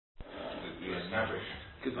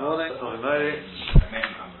Good morning.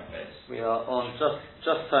 We are on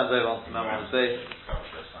just turned over onto Memor's Base.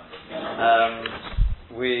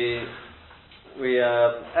 We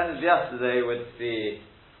ended yesterday with the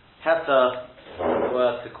Heta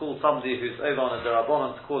were to call somebody who's over on a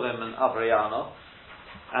Derabonon to call him an Avriyano,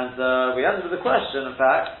 and we ended with a question, in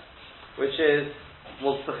fact, which is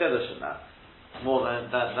what's the chiddush in that? More than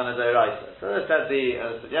a Doraisa. So as I said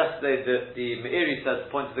yesterday, the Meiri said the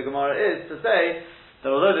point of the Gemara is to say that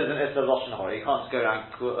although there's an Issa Lashon Hara, you can't just go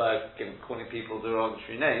around calling people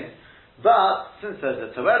derogatory names, but since there's a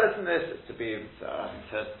Toelis in this, it's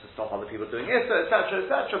to stop other people doing Issa, etc.,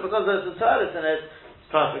 because there's a Toelis in it, it's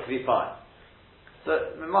perfectly fine. So,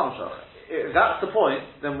 if that's the point,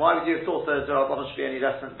 then why would you have thought that Zerabon should be any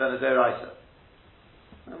less than a Doraisa?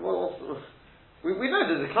 We know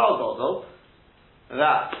there's a Klal Godel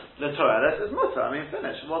that the Toelis is mutter. I mean,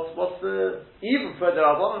 finish. What's the even for the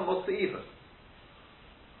Rabbanon? What's the even?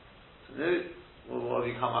 So, what have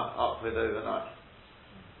you come up with overnight,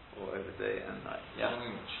 or over day and night? Yeah.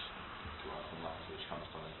 Something which comes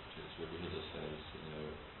from it, which is Rabbi Huda says,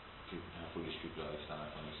 foolish people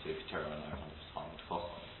understand on the safe terror and I understand the cost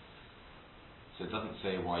on it. So it doesn't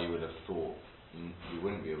say why you would have thought you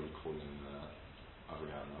wouldn't be able to call him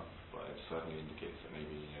Avriyana. But it certainly indicates that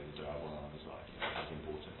maybe the Derabonon is like as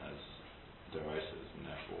important as Doraisas, and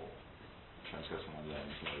therefore transgressing one of them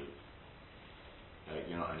is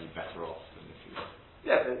you're not any better off than if you.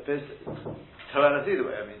 Yeah, but there's Toelis either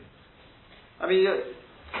way. I mean,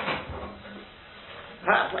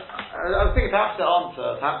 perhaps I was thinking perhaps the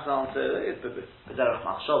answer is the Derech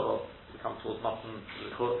Machshava. We come towards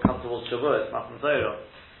Shavuos, Matan Torah.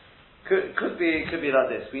 Could be like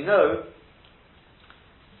this. We know.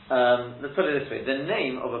 Let's put it this way: the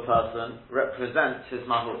name of a person represents his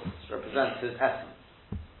mahus, represents his essence.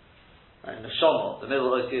 Right? Neshama, the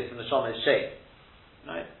middle osius of Neshama is Shem.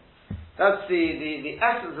 Right? That's the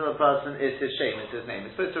essence of a person is his Shem, is his name.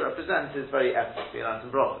 It's supposed to represent his very essence, the Elant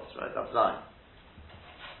and Brothers, right? That's Zion.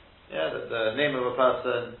 Yeah, the name of a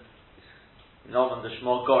person is Noman the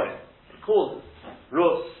Shmo Gorim. It calls it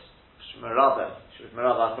Rus, Shmerada,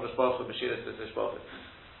 Shmerada, Chodesh Baruch Hu, Mashiach Tzvish Baruch Hu.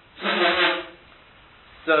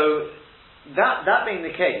 So, that being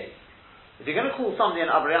the case, if you're going to call somebody an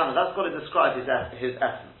Avriyana, that's got to describe his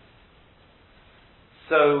essence.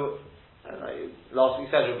 So, last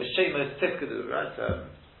week we said, Shemos Tifkadu, right? The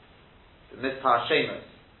Mispar Shemos.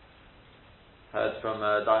 Heard from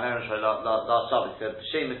Diana last Shabbat, said,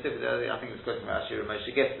 Shemos Tifkadu, I think it was quoting about actually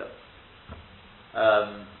Moshe Gifter.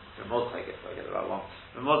 Mordechai Gifter, I get the right one.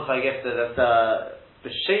 Mordechai Gifter, that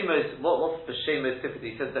B'Shemos, what's B'Shemos Tifkadu?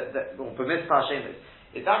 He said that B'Mispar Shemos.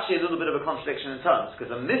 It's actually a little bit of a contradiction in terms,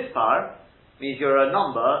 because a mispar means you're a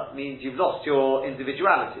number, means you've lost your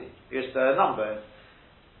individuality. You're just a number.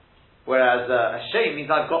 Whereas a shem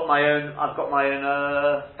means I've got my own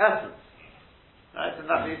essence. Right? And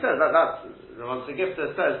that's what he says. That's the Ramon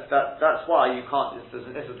Gifter says that's why you can't. This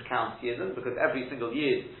is count Yidden, because every single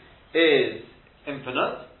Yid is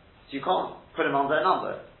infinite, so you can't put him under a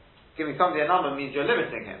number. Giving somebody a number means you're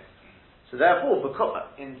limiting him. So therefore,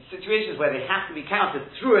 in situations where they have to be counted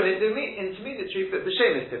through an intermediary, the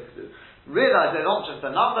Shem is typical. Realize they're not just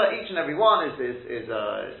a number, each and every one is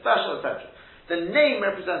special, etc. The name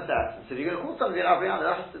represents the essence. So if you're going to call somebody an Avriyana,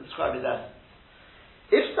 that has to describe his essence.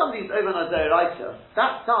 If somebody's over on a Doraisa,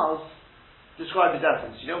 that does describe his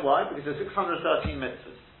essence. You know why? Because there's 613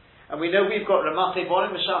 mitzvahs. And we know we've got Ramate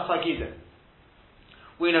Bonim, Mishas Hagidim.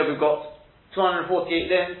 We know we've got 248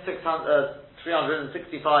 limbs,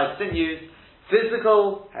 365 sinews,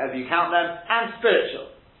 physical, however you count them, and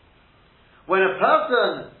spiritual. When a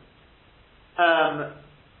person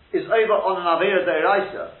is over on an Avera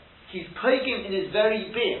Doraisa, he's pagan in his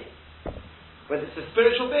very being. Whether it's a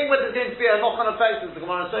spiritual being, whether it's going to be a knock-on effect, as the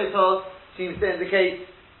Gemara Sotah seems to indicate,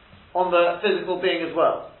 on the physical being as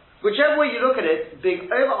well. Whichever way you look at it, being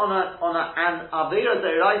over on an Avera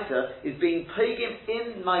Doraisa is being pagan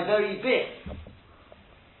in my very being.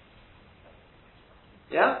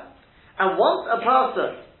 Yeah? And once a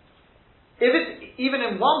person, if it's even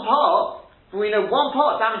in one part, we know one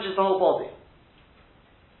part damages the whole body.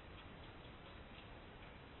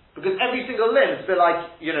 Because every single limb, it's a bit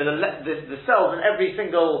like, the cells in every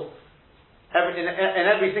single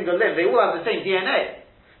limb, they all have the same DNA.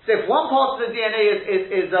 So if one part of the DNA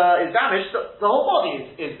is damaged, the whole body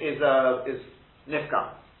is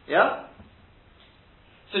nifka. Yeah?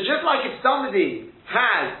 So just like if somebody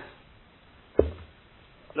has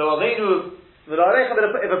if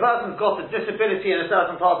a person's got a disability in a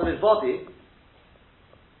certain part of his body,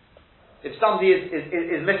 if somebody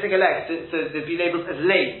is missing a leg, so they've been labeled as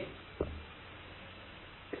lame,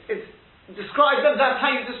 it's describe them, that's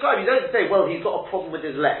how you describe. You don't say, well, he's got a problem with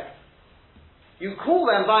his leg. You call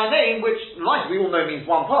them by a name which, like we all know, means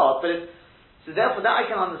one part, but so therefore that I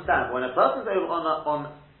can understand. When a person's over on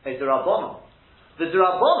a Durabonon, the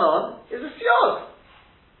Durabonon is a Siyog.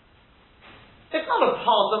 It's not a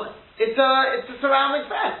part of, it's a surrounding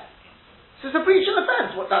fence. So it's a breach of the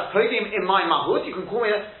fence. What that's putting in my mahut, you can call me,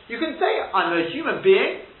 you can say, I'm a human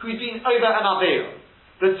being who's been over an Aveiro.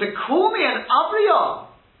 But to call me an Avriyon,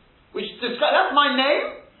 which describes, that's my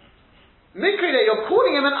name, Mikride, you're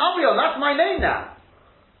calling him an Avriyon, that's my name now.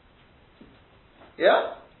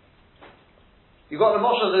 Yeah? You got the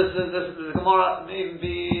Moshe, the Gemara,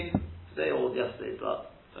 maybe today or yesterday,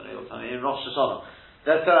 but I don't know what time, in Rosh Hashanah.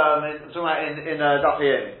 That, I'm talking about in Daf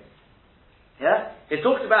Yomi. Yeah? It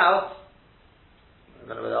talks about, I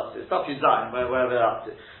don't know where they're up to, it's up to Zion, wherever they're up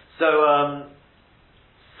to. So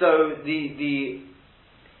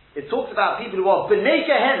it talks about people who are B'nai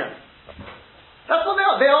Gehenna. That's what they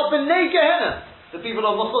are. They are B'nai Gehenna. The people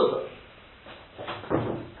of Mechuzah.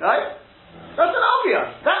 Right? That's an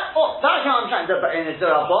obvious. That I can understand. But in a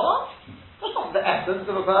Durabonon, that's not the essence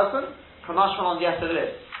of a person. Kamashmanon, yes it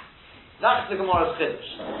is. That's the Gemara's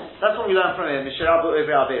Chiddush. That's what we learn from here. Mishirabu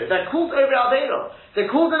Ovei Aveiro. They're called Ovei Aveiro.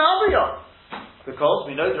 They're called an Avriyon. Because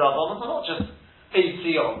we know Durabonon are not just a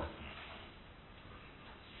Siyog.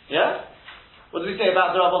 Yeah? What do we say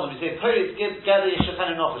about Durabonon? We say, Poritz Geder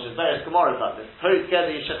Yishachenu Nochosh. There's various Gemaras like this. Poritz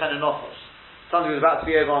Geder Yishachenu Nochosh. Something was about to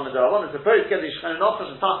be over on the Durabonon. So Poritz Geder Yishachenu Nochosh,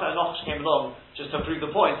 and Tachar Nochosh came along just to prove the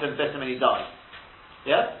point, and Besamini died.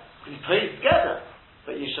 Yeah? Because he's Poritz Geder,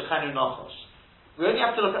 but Yishachenu Nochosh. We only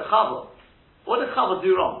have to look at Chava. What did Chava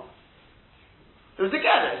do wrong? It was the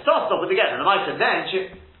Geder. It started off with the Geder. And I said,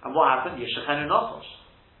 and what happened? Yishachenu Nochosh.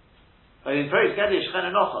 But in Poritz Geder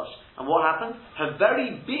Yishachenu Nochosh. And what happened? Her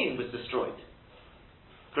very being was destroyed.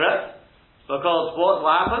 Correct? Because what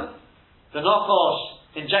happened? The Nochosh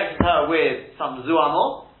injected her with some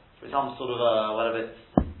Zuamol, with some sort of whatever,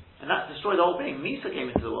 and that destroyed the whole being. Misa came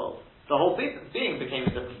into the world. The whole being became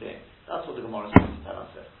a different being. That's what the Gemara is trying to tell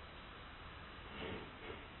us here.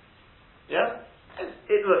 Yeah?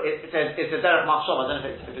 It's a derech machshava. I don't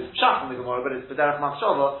know if it's pshat in the Gemara, but it's a derech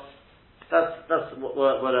machshava. That's what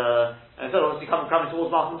and so obviously coming towards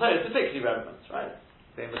Matan Torah is particularly relevant, right?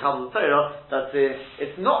 Being the Kabbalah of Torah,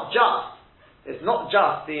 it's not just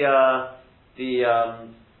the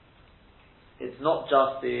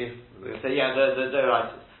we say the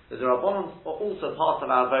Doraiters. The Rabbanon are also part of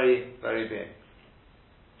our very, very being.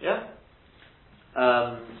 Yeah?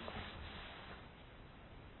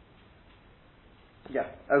 Yeah,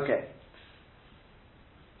 okay.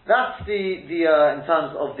 That's in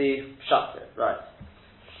terms of the pshat, right.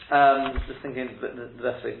 Just thinking the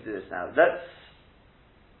best way to do this now.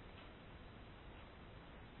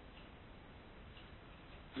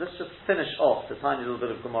 Let's just finish off the tiny little bit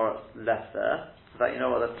of Gemara left there. But you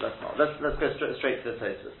know what? Let's not. Let's go straight to the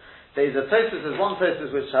Tosfos. There's one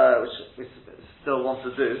Tosfos which we still want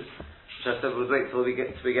to do, which I said we'll wait till we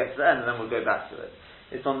get to the end, and then we'll go back to it.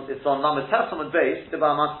 It's on number Testament base.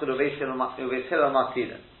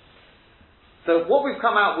 So what we've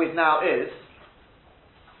come out with now is,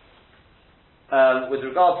 with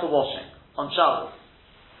regard to washing on Shabbos,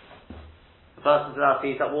 the person's allowed to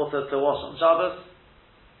heat up water to wash on Shabbos.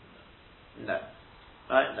 No.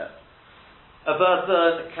 Right? No. A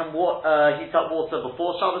person can heat up water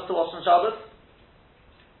before Shabbos to wash on Shabbos?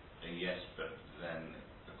 Yes, but then,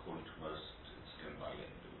 according to most, it's done by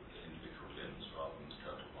individual limbs rather than the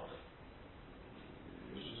total body.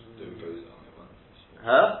 Which is the goes on it, right?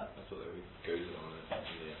 Huh? I thought there goes on it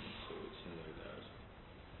in the end, so it's no there.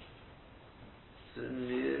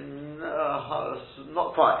 No,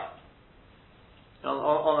 not quite.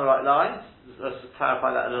 On the right lines. Let's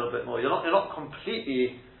clarify that a little bit more. You're not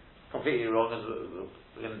completely wrong, as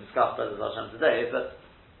we're going to discuss that as Hashem today. But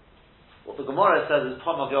what the Gemara says is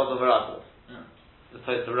Pon of Yod V'Raglos, as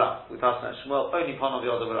opposed to Rav. We passed that Shmuel only Pon of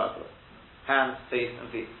Yod V'Raglos, hands, face, and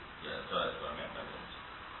feet. Yeah, so that's what I meant by that.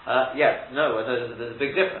 There's a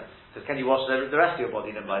big difference. Because can you wash the rest of your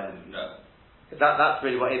body then by then? No. That's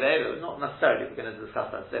really what Eva is. Not necessarily. We're going to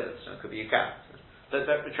discuss that today. It could be you can.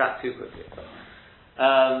 Don't retract too quickly.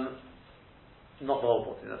 Not the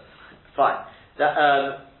whole body. That's fine.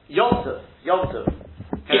 Yom Tov.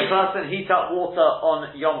 Can a person heat up water on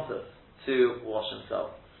Yom Tov to wash himself?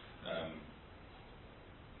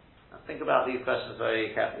 Now think about these questions very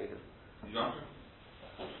carefully. Yom Tov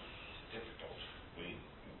is difficult.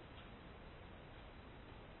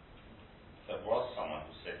 There was someone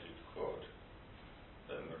who said you could.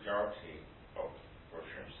 The majority of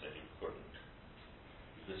Russians said you couldn't.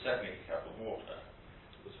 You could certainly heat up the water.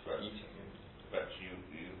 It was for eating. But you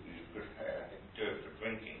could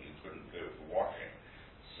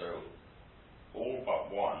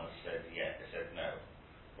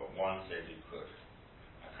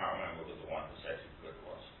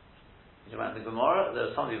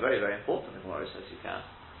there's somebody very, very important in Gemara who says you can.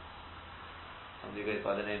 Somebody who goes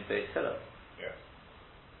by the name Beis Hillel. Yeah.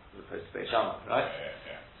 As opposed to Beis Shammai, right?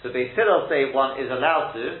 Yeah. So Beis Hillel say one is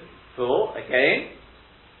allowed to, for, again,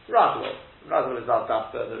 Raglo. Raglo is our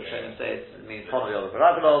dafka, the Rishonim say it means Pono the other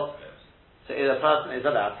Raglo. So if a person is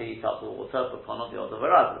allowed to heat up the water for Pono the other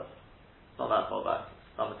Raglo. It's not that far back.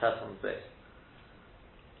 It's on the test on the base.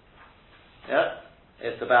 Yeah?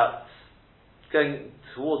 It's about going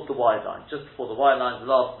towards the wide line. Just before the wide line, the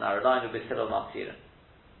last narrow line of Beis Hillel Matirin.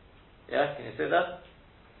 Yeah? Can you see that?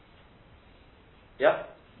 Yeah?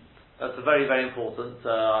 That's a very, very important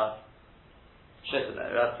shita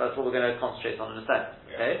there. That's what we're going to concentrate on in a second.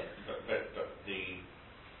 Okay? But the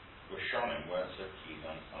Rishonim weren't so keen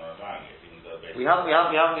on allowing it, even though we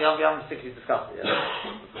haven't particularly discussed it yet.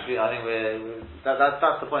 I think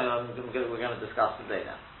that's the point we're going to discuss today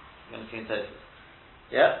now. We're going to see in Tosfos.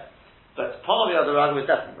 Yeah? But Pono the other Ragov is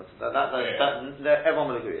definitely everyone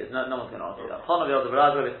will agree. No one's going to argue that. Pono the other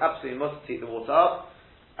Ragov is absolutely must heat the water up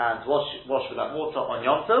and wash with that water on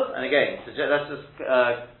Yom Tov. And again, let's just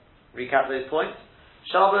recap those points.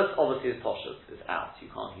 Shabbos obviously is poshut, is out. You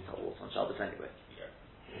can't heat up water on Shabbos anyway.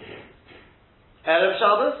 Erev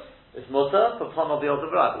Shabbos is mutter for Pono the other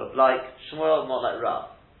Ragov, like Shmuel, not like Rav.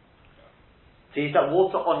 To heat up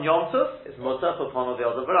water on Yom Tov is mutter for Pono the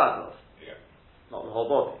other Ragov, not the whole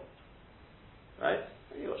body. Right?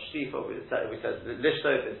 You've got Shtifa, we said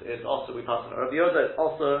Lishtov is also, we pass on Rabbi Yoda, it's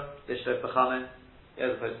also Lishtov B'chamin,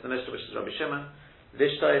 as opposed to the Mishnah, which is Rabbi Shimon.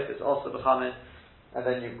 Lishtov is also B'chamin, and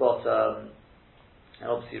then you've got, and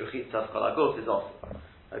obviously Rechitzas Kol Agos is also.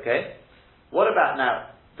 Okay? What about now?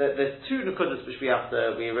 There's two nukudas which we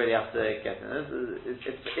really have to get in.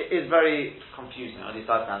 It is very confusing, at least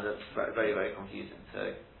I found it very, very, very confusing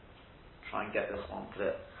to try and get this one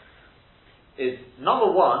clear. Is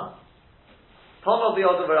number one, Ponov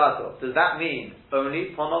Yodov V'Raglo. Does that mean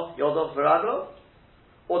only Ponov Yodov V'Raglo?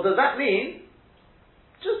 Or does that mean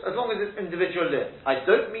just as long as it's individual limbs? I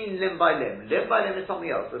don't mean limb by limb. Limb by limb is something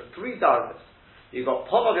else. There's three dargas. You've got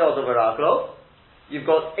Ponov Yodov V'Raglo, you've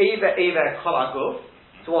got Eva Kol Aguf,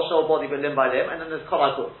 to wash the whole body but limb by limb, and then there's Kol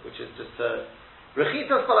Aguf, which is just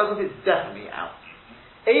Rechitas Kol Aguf is definitely out.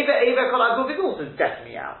 Eva Kol Aguf is also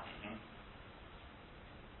definitely out.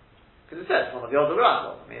 Because it says Pon of the Yodov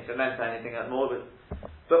V'Raglo. I mean, if it meant anything more,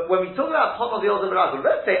 but when we talk about Pon of the Yodov V'Raglo,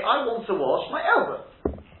 let's say I want to wash my elbow.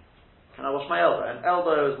 Can I wash my elbow? And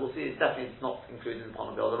elbow, as we'll see, is definitely not included in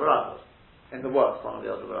Pon of the Yodov V'Raglo. In the works, Pon of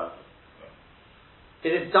the Yodov V'Raglo.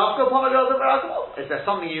 Is it Dafka Pon of the Yodov V'Raglo? Is there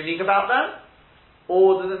something unique about that?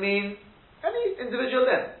 Or does it mean any individual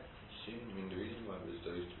limb? The reason why it was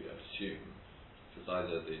those to be assumed is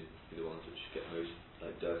either they'd be the ones which get most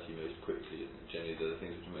dirty most quickly, and generally they're the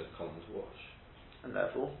things which are most common to wash. And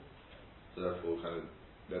therefore, they're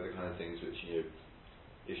the kind of things which,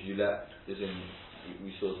 if you let, we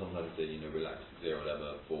saw sometimes they, relax zero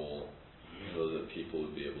lever for, in order that people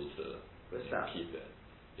would be able to keep it.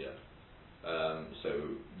 Yeah.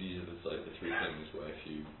 So these are the three things where if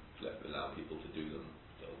you allow people to do them,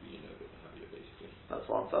 they'll be, a bit happier basically. That's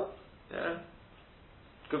one thought. Yeah.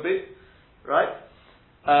 Could be. Right?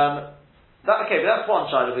 But that's one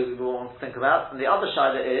shaila we want to think about. And the other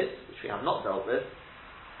shaila is, which we have not dealt with,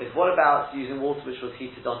 is what about using water which was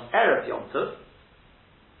heated on Erev Yom Tov?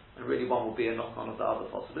 And really one will be a knock-on of the other,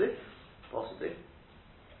 possibly.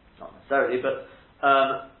 Not necessarily, but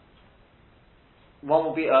one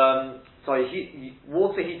will be,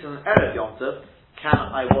 water heated on Erev Yom Tov, can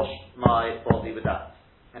I wash my body with that?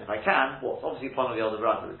 And if I can, obviously Pon of the Yodov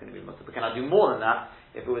V'Raglo is going to be mutter, but can I do more than that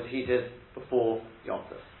if it was heated before Yom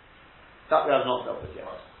Tov? That we have not dealt with yet.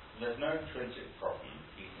 There's no intrinsic problem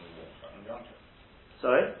heating water on Yom Tov.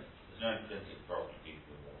 Sorry? There's no intrinsic problem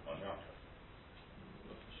heating water on Yom Tov.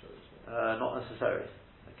 Not necessarily.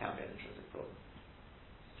 There can be an intrinsic problem.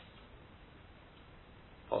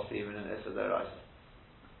 Possibly even in Issa D'Oraisa,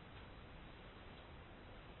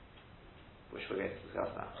 which we're going to discuss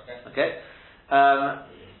now. Okay?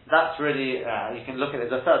 That's really, you can look at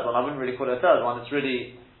it as a third one. I wouldn't really call it a third one. It's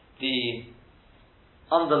really the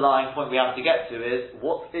underlying point we have to get to is,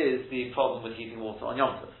 what is the problem with heating water on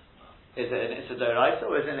Yom Tov? Is it an Issa D'Oraisa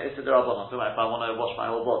or is it an Issa D'Rabbanan? If I want to wash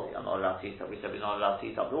my whole body, I'm not allowed to heat up. We said we're not allowed to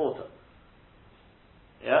heat up the water.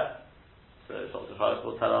 Yeah? So Dr. Faris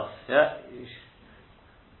will tell us, yeah?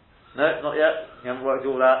 No, not yet. You haven't worked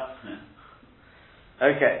all that.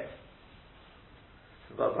 Okay.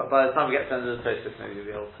 But by the time we get to the end of the Tosfos, maybe you'll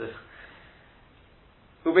be able to.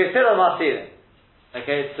 Ubeisila Martin.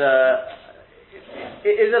 Okay, it's I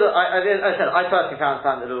personally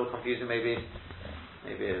found it a little confusing. Maybe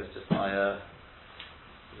it was just my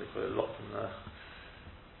lock in the.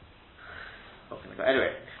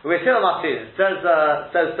 Anyway, Ubetila Martin says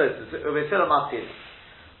Ubetila Martin.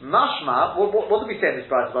 Mashma, what did we say in this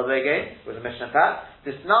price, by the way, again? With the Mishnah Pat.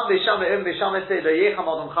 This Nam Bisham say the Yecham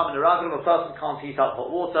Adam Cham in the Raglim, a person can't heat up hot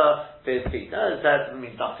water for his feet. That doesn't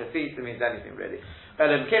mean dust your feet, it means anything really.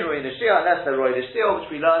 Unless they're Roy the Shia, which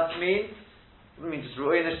we learned means just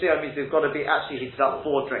Roy the Shia means they've got to be actually heated up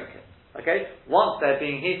for drinking. Okay? Once they're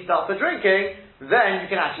being heated up for drinking, then you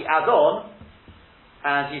can actually add on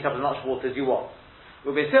and heat up as much water as you want.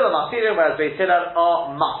 Ubetila Masirim, whereas Betila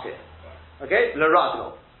are Matir. Okay?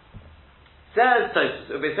 L'Raglo. Says Tosfos,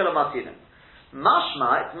 Ubetila Masirim.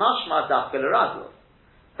 Mashma, it's Mashma Dafka L'Raglo.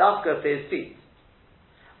 Dafka for his feet.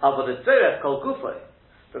 But the Tzorech Kol Gufay.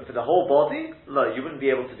 But for the whole body, no, you wouldn't be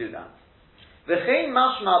able to do that. V'chein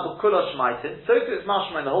Mashma B'Kulo Shmaitin. So it's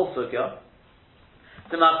Mashma in the whole Sugya.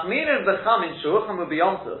 The Machmirin B'Chamin Shurucham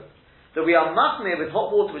U'B'Yomtov. That we are Machmir with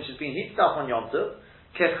hot water which has been heated up on Yom Tov.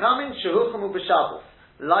 Kechamin Shurucham U'B'Shabbos.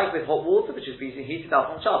 Like with hot water which has been heated up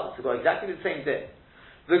on Shabbos. We've got exactly the same thing.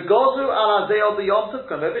 The Gozu ala Zeil b'Yom Tov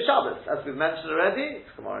come over Shabbos. As we've mentioned already,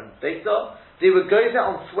 it's Gemara in Beitzah. They would go there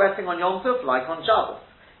on sweating on Yom Tov like on Shabbos.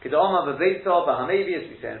 Kedama b'Beitzah b'Hamevi, as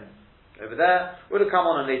we say over there, would have come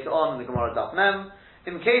on and later on in the Gemara Daf Mem.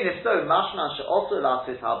 Imkein if so, mashma she'osu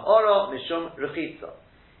lasis hab'ora mishum rechitza.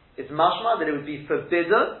 It's mashma that it would be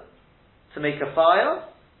forbidden to make a fire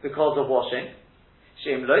because of washing.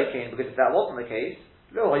 She'im loikein, because if that wasn't the case,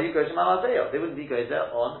 lo you go to Malazeyo. They wouldn't be going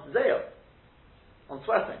there on Zeyo. On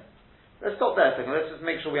sweating. Let's stop there a second. Let's just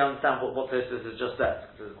make sure we understand what Tosfos has just said,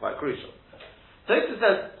 because this is quite crucial. Tosfos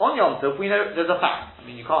says, on Yom Tov, we know there's a fact. I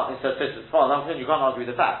mean, you can't, it says Tosfos, as far as I'm concerned, you can't argue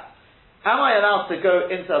with the fact. Am I allowed to go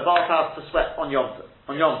into a bathhouse to sweat on Yom Tov?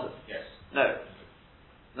 On Yom Tov? Yes. No.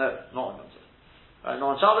 No, not on Yom Tov.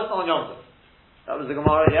 Not on Shabbos, not on Yom Tov. That was the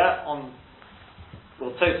Gemara,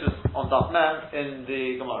 Tosfos on Daf Mem in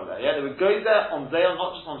the Gemara there. They would go there on Zayah,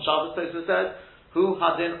 not just on Shabbos, Tosfos says, who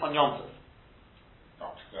had in on Yom Tov?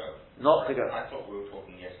 Not to go. Not to go. I thought we were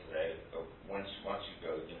talking yesterday, once you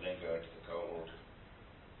go, you then go into the cold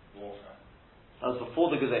water. That was before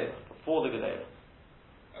the Gezerah.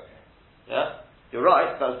 Okay. Yeah? You're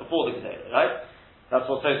right, that was before the Gezerah, right? That's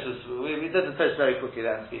what Tosfos, we did the Tosfos very quickly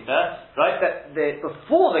there, to be fair. Right?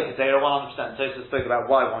 Before the Gezerah, 100%, Tosfos spoke about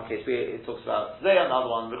why one case, it talks about Gezerah, another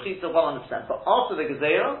one, Rechitza, 100%. But after the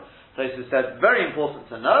Gezerah, Tosfos said, very important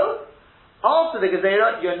to know, after the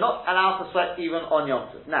Gezerah, you're not allowed to sweat even on Yom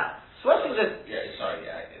Tov. Now, sweating just...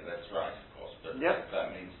 that's right, of course. But that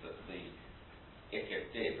means that the Ikket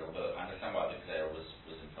did, although I understand why the Gezerah was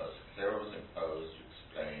imposed. The Gezerah was imposed to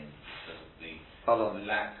explain because of the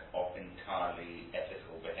lack of entirely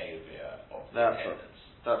ethical behaviour of the attendants.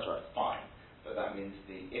 That's right. Fine. But that means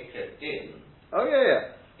the Ikket din... Oh,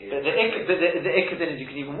 yeah. The Ikket din is you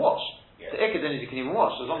can even wash. Yes. The Ikket din is you can even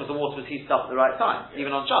wash, as long as the water was heated up at the right time, even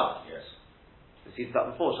on Shabbos. Yes. It's heated up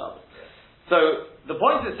before Shabbos. Yes. So, the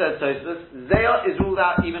point it says, Zayah is ruled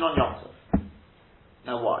out even on Yom Tov.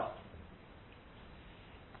 Now why?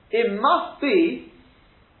 It must be,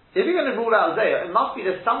 if you're going to rule out Zayah, it must be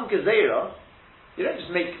there's some Gezerah, you don't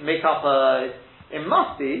just make up it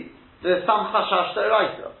must be there's some Chashash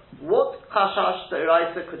D'Oraisa. What Chashash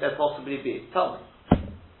D'Oraisa could there possibly be? Tell me.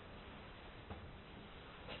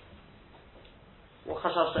 What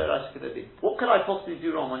Chashash D'Oraisa could there be? What could I possibly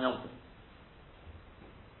do wrong on Yom Tov?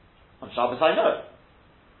 On Shabbos, I know.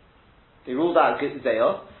 They ruled out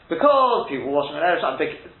Gezerah because people were washing on Erev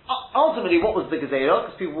Shabbos. Ultimately, what was the Gezerah?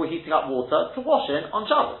 Because people were heating up water to wash in on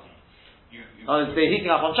Shabbos. They're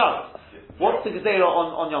heating up on Shabbos. What's the Gezerah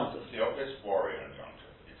on Yom Tov? The obvious worry on Yom Tov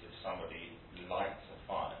is if somebody lights a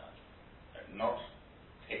fire, and not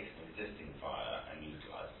takes an existing fire and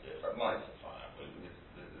utilizes it, but lights a fire.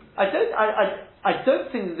 I don't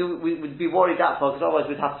think that we would be worried that far, because otherwise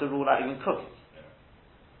we'd have to rule out even cooking.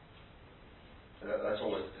 That's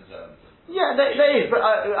always a concern. Yeah, there is, but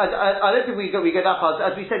I don't think we go that far.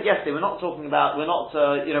 As we said yesterday, we're not with the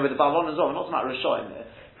Babylon as well. We're not talking about Rishonim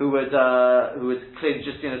who would clearly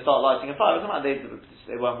just start lighting a fire. It's not like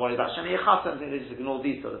they weren't worried about Shani Yechata and they just ignore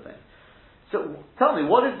these sort of things. So tell me,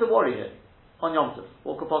 what is the worry here on Yom Tov?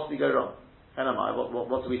 What could possibly go wrong?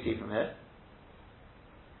 What do we see from here?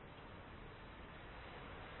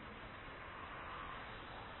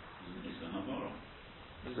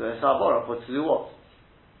 It's a Sabora, but to do what?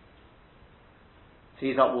 To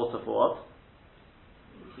heat up water for what?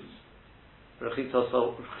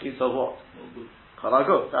 Rechitza what?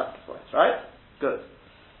 Chalagut, that's the point, right? Good.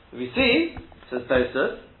 We see, says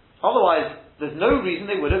Tosfos, otherwise there's no reason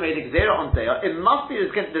they would have made a Gezerah on Zayah. It must be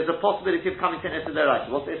there's a possibility of coming to an Issa D'Oraisa.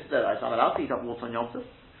 What's the Issa D'Oraisa? I'm allowed to heat up water on Yom Tov.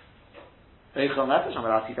 Eichel nefesh, I'm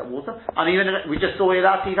allowed to heat up water. And even we just saw we're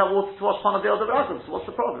allowed to heat up water to wash panav the other. So what's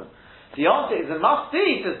the problem? The answer is it must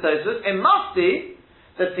be, says Tosfos, it must be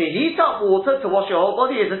that to heat up water to wash your whole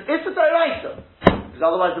body is an issa d'oraisa. Because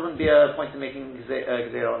otherwise there wouldn't be a point in making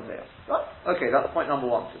gzeira on zeir. Right? Okay, that's point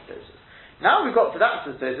number one, says Tosfos. Now we've got to that,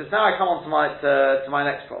 says Tosfos, now I come on to my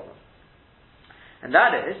next problem. And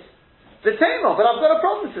that is, the Tamar, but I've got a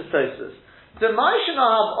problem, says Tosfos. The Maishana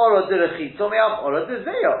have ora derechitzo, me have ora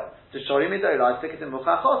dezeir. To show you midorai, stick it in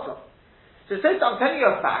muchachotam. So it says, I'm telling you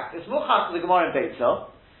a fact, it's muchach to the Gemara in Beitzah,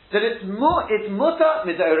 that it's mutter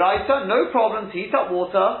midoraita, no problem to heat up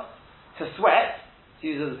water, to sweat, to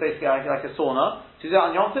use it as basically like a sauna, to do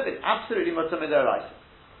that on Yom Tov, it's absolutely mutter midoraita.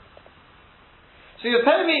 So you're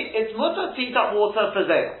telling me it's mutter to heat up water for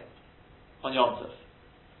zeil on Yom Tov.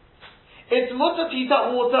 It's mutter to heat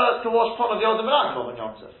up water to wash pon of Yodam Ragov on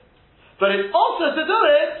Yom Tov. But it's also to do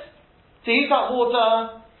it to heat up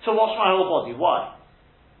water to wash my whole body. Why?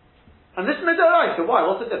 And this is midoraisa. Why?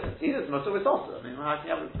 What's the difference? Either it's mutter or it's also. I mean, how can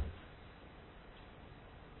you have it?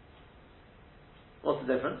 What's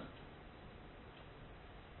the difference?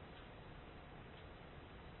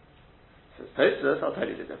 Says Tosfos, I'll tell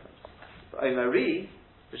you the difference. But Omari,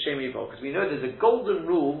 b'shem yibol, because we know there's a golden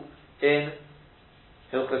rule in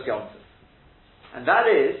Hilchos Yom Tov, and that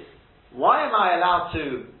is, why am I allowed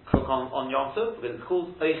to cook on Yom Tov? Because it's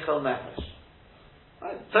called Eichel Nefesh.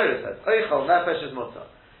 Right? Torah says, Eichel Nefesh is mutter.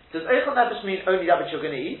 Does Eichel Nefesh mean only that which you're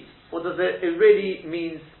going to eat? Or does it really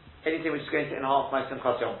means anything which is going to enhance my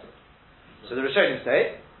Simchas Yom Tov? So the Rishonim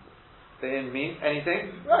say, they didn't mean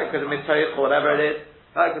anything, right, because of Mitzvah or whatever it is,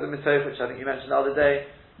 right, because of Mitzvah, which I think you mentioned the other day,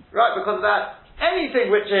 right, because of that,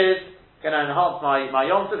 anything which is going to enhance my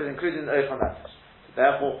Yom Tov is included in the Eichel Nefesh. So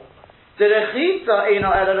therefore, Derechitza Eino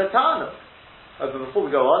Ela Latanu. But before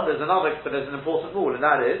we go on, there's an important rule, and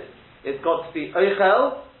that is, it's got to be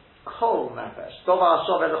Eichel Kol Nefesh. Dovar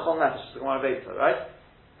Shovel Chol Nefesh, the Gemara Beitzah, right?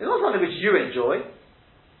 It's not something which you enjoy.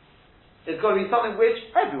 It's got to be something which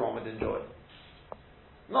everyone would enjoy.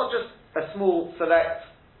 Not just a small, select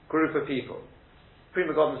group of people.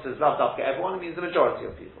 Prima Godin says, Lav Dafka everyone, it means the majority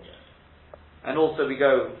of people. And also we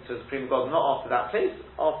go to the Prima Godin not after that place,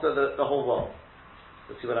 after the whole world.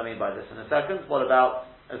 We'll see what I mean by this in a second. What about,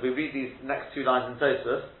 as we read these next two lines in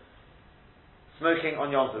Tosfos, smoking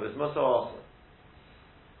on Yom Tov is mutter or also?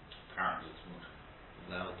 Apparently it's mutter.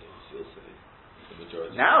 Nowadays you'll say the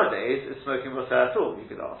majority. Nowadays it's smoking mutter at all, you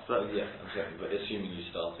could ask. But yeah, exactly. But assuming you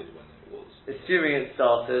started when it was. Assuming it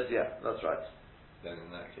started, yeah, that's right. Then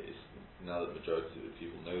in that case, now that the majority of the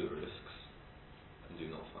people know the risks and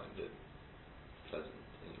do not find it pleasant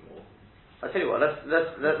anymore. I tell you what,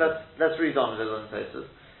 let's read on a little in Tosfos.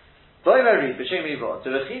 V'omer b'shem yivot, the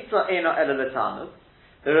rechitza eina ela letanuk.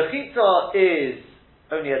 The rechitza is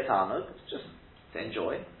only a tanuk, just to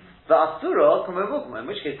enjoy. The asura kumemukma, in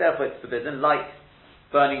which case therefore it's forbidden, like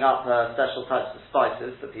burning up special types of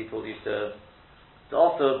spices that people used to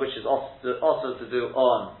offer, which is also to do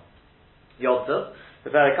on Yom Tov. The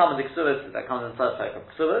very common ksuvas that comes in the first type of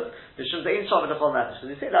ksuvas. Because you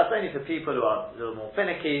say that's only for people who are a little more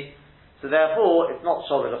finicky. So therefore, it's not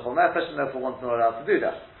Shaveh L'chol Nefesh, and therefore one's not allowed to do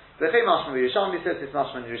that. The Chei Mashma Yerushalmi says it's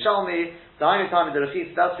Mashma Yerushalmi. The only time in the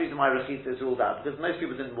Rechitza, that's the reason why Rechitza is ruled out, because most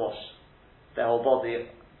people didn't wash their whole body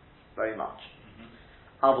very much.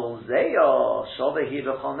 Avol Zeyo Shaveh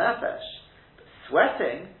L'chol Nefesh.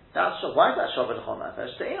 Sweating, why is that Shaveh L'chol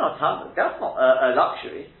Nefesh? That's not a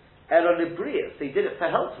luxury. Elo Librius, they did it for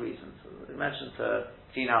health reasons. They mentioned to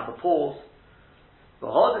clean out the pores.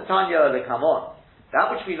 V'hod Tanya Lekamon. That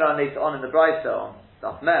which we learn later on in the Brisa on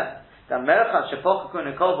Daf Mem, that Merchat Shepokakun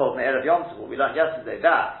and Kovov Me'erev Yom Tov, we learned yesterday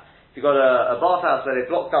that if you've got a bathhouse where they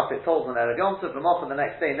blocked up its holes on Erev Yom Tov, the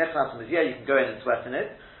next day, Nechnas from you can go in and sweat in it.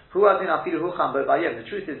 The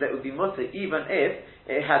truth is that it would be mutter even if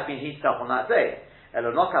it had been heated up on that day. It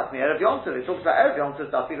talks about Erev Yom Tov,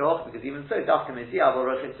 because even so, Dafka Miziyah or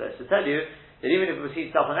Rechitza, to tell you that even if it was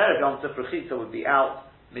heated up on Erev Yom Tov, Rechitza would be out,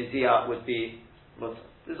 Miziyah would be mutter.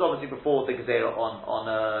 This is obviously before the Gezerah on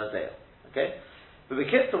Zeil. Okay? But the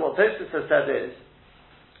Kitzur, what Tosfos has said is,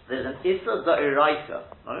 there's an Issa Da'iraita,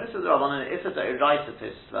 not an Issa Da'iraita, an Issa Da'iraita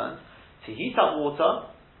Tosfos learns, to heat up water,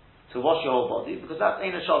 to wash your whole body, because that's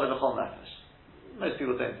Ein Shaveh L'chol Nefesh. Most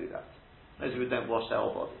people don't do that. Most people don't wash their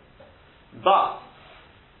whole body. But,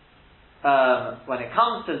 when it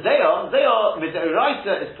comes to Zeil,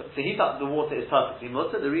 Mid'iraita is to heat up the water is perfectly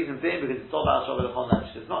mutter, the reason being because it's all about Shaveh L'chol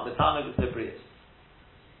Nefesh. It's not the Tanug, it's the Brius.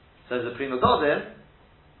 Says the Prima Godin,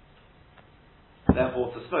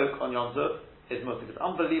 therefore to smoke on Yom Tov is mutter. It's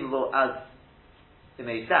unbelievable as it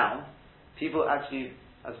may sound, people actually,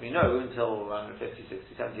 as we know, until around 50,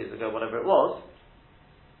 60, 70 years ago, whatever it was,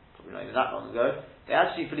 probably not even that long ago, they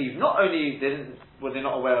actually believed not only were they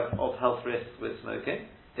not aware of health risks with smoking,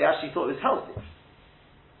 they actually thought it was healthy.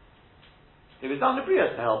 It was done to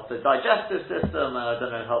help the digestive system, and I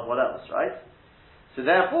don't know help what else, right? So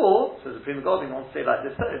therefore, so the Prima Golding wants to say like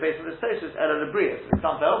this, based on this Tosfos, Ela Lebrius, it's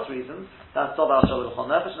done for health reasons, that's Dob Al Shavul Chol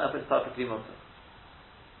Nefesh, and therefore it's perfectly mutter.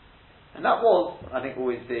 And that was, I think,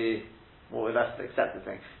 always the more or less accepted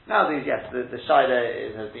thing. Nowadays, yes, the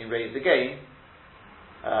Shaila has been raised again.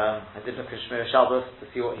 I did look at Shmir Shabbos to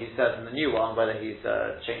see what he says in the new one, whether he's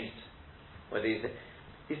changed, whether he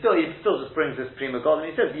still just brings this Prima God, and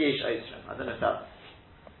he says Yesh Eisrim. I don't know if that's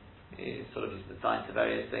he's assigned to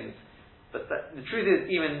various things, but the truth is,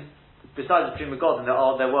 even besides the Prima God,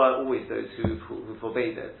 there were always those who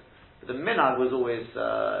forbade it. But the minhag was always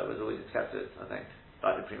accepted, I think,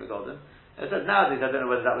 like the Prima God. It says nowadays, I don't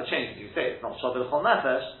know whether that would change. As you say, it's not Shavul Chol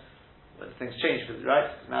Nefesh, but things change, right?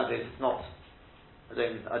 Because nowadays it's not.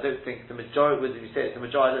 I don't think the majority, if you say it's the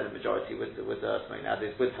majority, I don't think the majority would smoke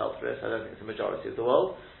nowadays with health risks. I don't think it's the majority of the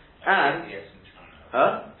world. And yes, in China.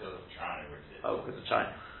 Huh? Because of China, which is. Oh, because of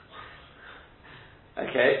China.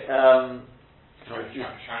 Okay. China,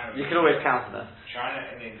 you can always counter that. China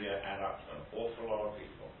and India add up to an awful lot of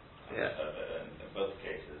people. Yeah. In both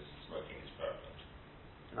cases, smoking is prevalent.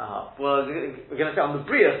 Well, we're going to say on the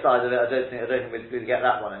Bria side of it, I don't think we'd get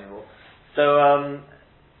that one anymore. So,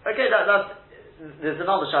 okay, that's. There's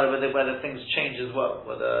another shadow whether things change as well,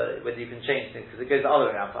 whether you can change things, because it goes the other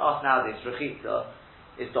way around. For us nowadays, Rechitza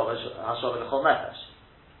is Dov HaShavul Chol Nefesh.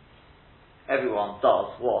 Everyone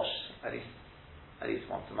does wash at least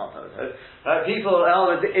once a month, I would hope. People, in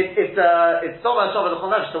other words, it's Dov HaShavul Chol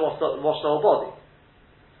Nefesh to wash the whole body.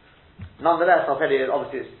 Nonetheless, I'll tell you,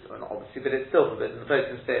 obviously, not obviously, but it's still forbidden. The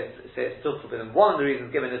postscript say it's still forbidden. One of the reasons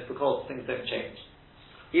given is because things don't change.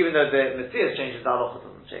 Even though the Messias changes, the halacha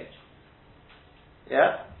doesn't change.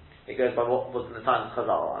 Yeah? It goes by what was in the times of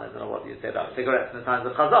Chazal. I don't know what you say about cigarettes in the times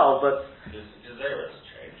of Chazal, but Does Eris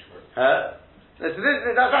change? That's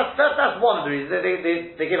one of the reasons.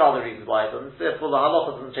 They give other reasons why it doesn't. Therefore, the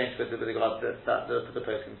halacha doesn't change with the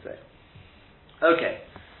person say. Okay.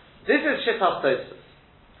 This is Shittas Tosfos.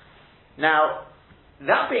 Now,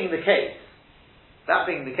 that being the case,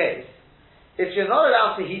 if you're not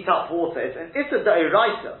allowed to heat up water, it's a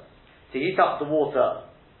d'oraisa to heat up the water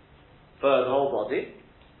for the whole body.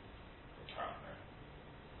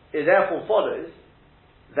 It therefore follows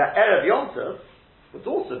that Erev Yom Tov would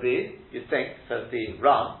also be, you'd think, says the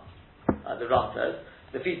Ram says,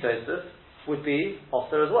 the Tosfos would be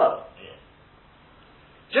Osir as well. Yeah.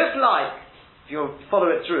 Just like, if you follow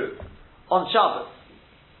it through, on Shabbos,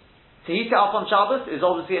 to heat it up on Shabbos is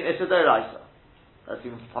obviously an Issa d'oraisa. That's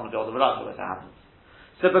even one of the other Rabbis where it happens.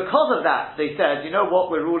 So because of that, they said, you know what,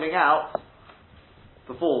 we're ruling out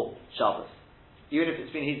before Shabbos. Even if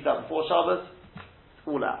it's been heated up before Shabbos, it's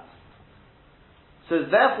all out. So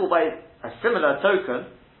therefore, by a similar token,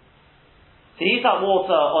 to heat up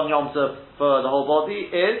water on Yom Tov for the whole body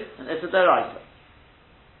is an Issa d'oraisa.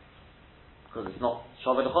 Because it's not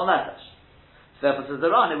Shavul Chol Nefesh. So therefore, says the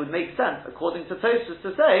Ran, it would make sense, according to Tosfos,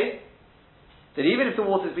 to say that even if the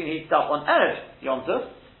water's been heated up on Erev Yom Tov,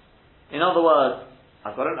 in other words,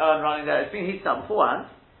 I've got an urn running there, it's been heated up beforehand,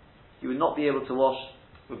 you would not be able to wash,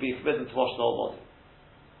 would be forbidden to wash the whole body.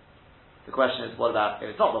 The question is, what about if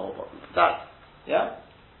it's not the whole body? That, yeah?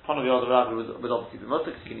 One of the other rabbis would obviously be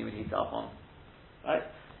mutter, because you can even heat it up on. Right?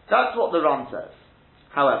 That's what the Ram says.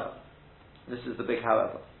 However, this is the big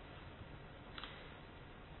however.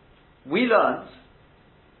 We learned,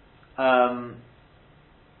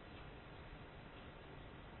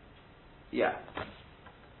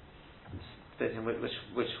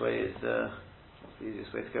 which way is what's the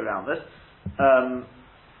easiest way to go around this?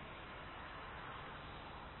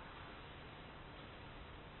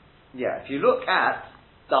 If you look at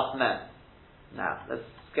Daf Mem, now let's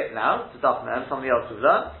get now to Daf Mem. Somebody else has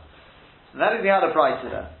learned. So that is the other bright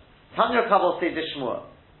there. Tanya Kabbalah say Shmuel.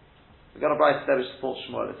 We've got a bright there which supports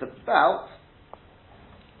Shmuel. It's about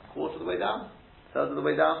a quarter of the way down, third of the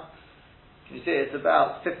way down. Can you see it's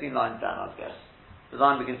about 15 lines down, I guess. The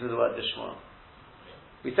line begins with the word Shmuel.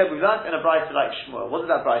 We said we've learned in a brayta like Shmuel. What did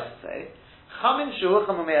that brayta say? Chamin shuhu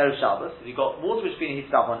chamum erev Shabbos. If you've got water which is being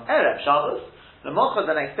heated up on erev Shabbos, the mocha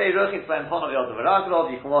the next day rochik ben ponov yod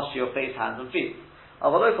v'raglov. You can wash your face, hands, and feet.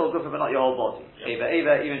 Avalokol gufa, but not your whole body. Eva,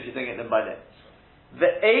 even if you're doing it limb by limb.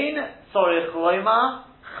 Ve'ein sorich loima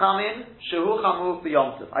chamin shuhu chamu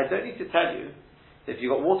b'yom tov. I don't need to tell you that if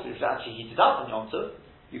you've got water which is actually heated up on Yom Tov,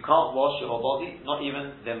 you can't wash your whole body, not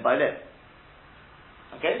even limb by limb.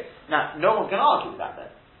 Okay? Now, no one can argue with that then.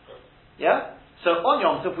 Yeah? So on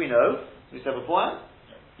Yom Tov we know, we said beforehand,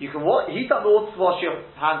 You can heat up the water to wash your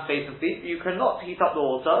hands, face and feet, but you cannot heat up the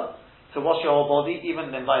water to wash your whole body,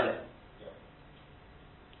 even limb by limb. Yeah.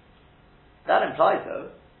 That implies, though,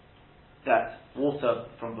 that water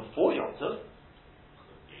from before Yom Tov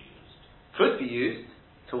could be used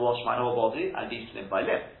to wash my whole body, at least limb by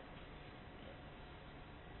limb.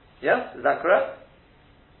 Yes? Is that correct?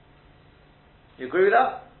 You agree with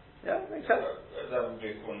that? Yeah, makes sense. That would be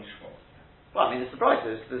a cornerstone. Well, I mean, it's the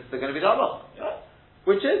prices. They're going to be the halach. Yeah.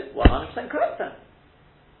 Which is 100% correct then.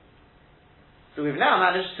 So we've now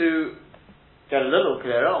managed to get a little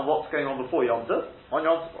clearer on what's going on before Yom Tov.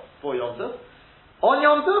 Before Yom Tov. On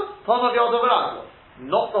Yom Tov, Panav Yadav Raglo.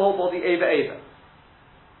 Not the whole body, Eva Eva.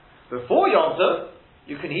 Before Yom Tov,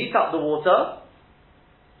 you can heat up the water,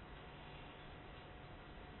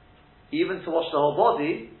 even to wash the whole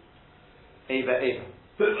body, Eva Eva.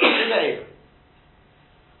 Eva Eva.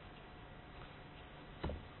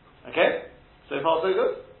 Okay? So far so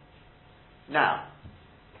good? Now,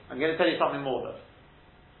 I'm going to tell you something more though.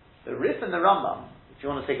 The Rif and the Rambam, if you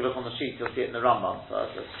want to take a look on the sheet, you'll see it in the Rambam. So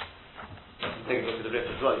let's take a look at the Rif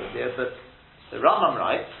as well, you'll see it. But the Rambam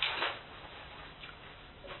writes,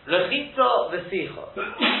 Rechitza v'sicha.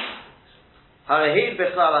 Harehid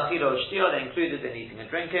b'chlal achila u'shtiya, they're included in eating and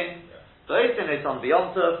drinking. Do'etin is on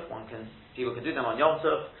Yom Tov, people can do them on Yom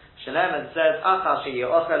Tov. Shneimon says, Achal she'yeh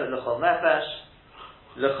ochel l'chol nefesh,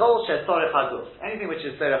 l'chol she'tzorech haguf. Anything which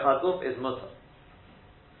is tzorech haguf is mutter.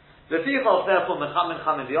 L'fichol, therefore, mecham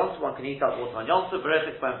v'yom Tov, one can heat up water on Yom Tov,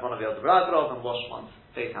 berechik by in front of Yod Ragrov, and wash one's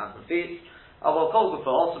face, hands and feet. Avol kol gufa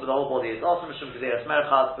also, but the whole body is also mishum gezeras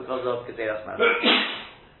merchat, because of gezeras merchat.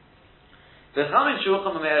 V'chamin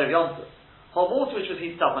shucham Erev Yom Tov. Hot water which was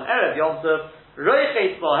heated up on Erev Yom Tov,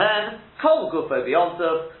 roichet bohen, kol gufa v'Yom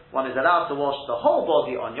Tov, one is allowed to wash the whole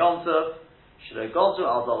body on Yom Tov, shelo gozu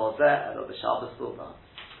al davar zeh, elo b'Shabbos bilvad.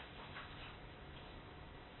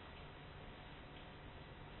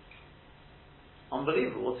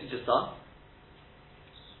 Unbelievable, what's he just done?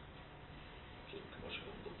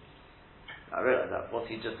 I realise that, what's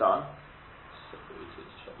he just done?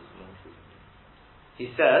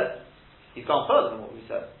 He said, he's gone further than what we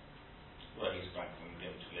said. Well, he's gone from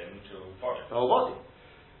limb to limb to body. The whole body.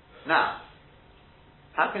 Now,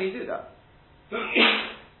 how can he do that?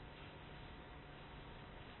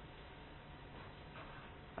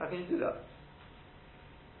 How can you do that?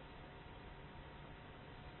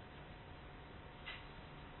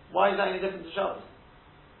 Why is that any different to Shabbos?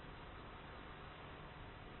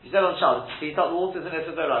 You said on Shabbos, to heat up the water is an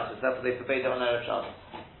Issa D'Oraisa, therefore they forbade it on Erev Shabbos.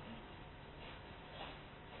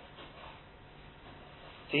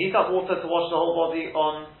 To heat up water to wash the whole body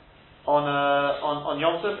on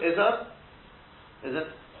Yom Tov, is it?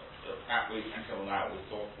 Until now we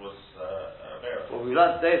thought was variable. Well, we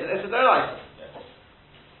learned today is an Issa D'Oraisa. Yes.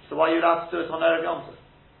 So why are you allowed to do it on Erev Yom Tov?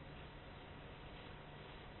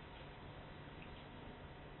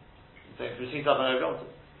 So if we heat up on Erev Yom Tov.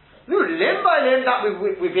 No, limb by limb, that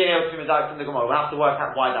we've been able to medite from the Gemara. We have to work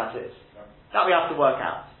out why that is. Yeah. That we have to work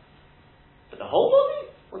out. But the whole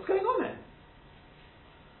body? What's going on there?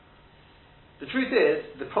 The truth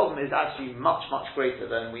is, the problem is actually much, much greater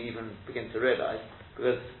than we even begin to realise,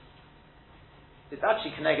 because it's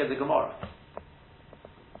actually connected the Gemara.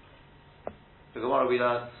 The Gemara we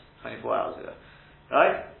learned 24 hours ago.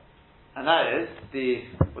 Right? And that is the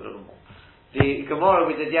Gemara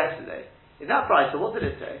we did yesterday. In that price, so what did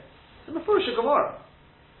it say? It's a Mefurish Gemara.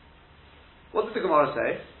 What did the Gemara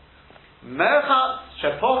say? Merchat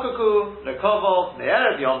shepokaku lekovov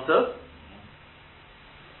me'erev Yom Tov.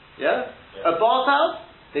 Yeah? A bathhouse,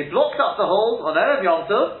 they blocked up the holes on Erev Yom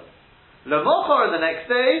Tov. Lemochor the next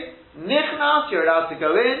day, nichnas, you're allowed to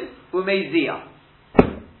go in, umeziyah.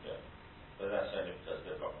 Yeah. But that's only because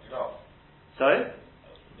they blocked it off. Sorry?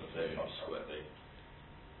 They blocked up the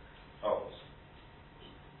holes.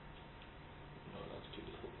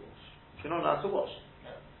 You're not allowed to wash.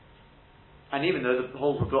 No. And even though the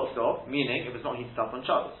holes were blocked off, meaning it was not heated up on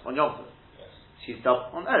Shabbos, on Yom Tov. Yes. It's heated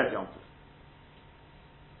up on Erev Yom Tov.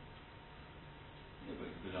 Yeah, but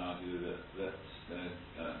you could argue that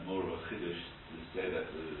that's more of a chiddush to say that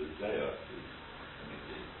the zayah is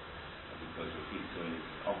permitted, because your feet going is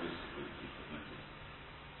obviously permitted.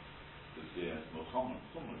 The zayah is more common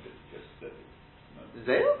just that.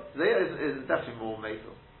 Zayah is definitely more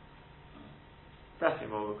mazel.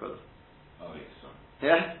 Definitely more because. Oh yes, sorry.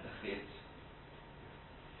 Yeah? Yes.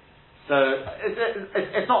 So,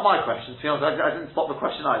 it's not my question, to be honest. I didn't spot the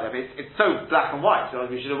question either. I mean, it's so black and white, so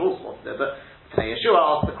we should have all spotted it. But Yeshua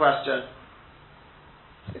asked the question.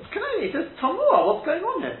 It's Kanani, he says, Tamua, what's going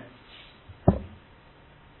on here?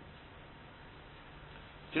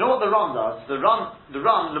 Do you know what the Ran does? The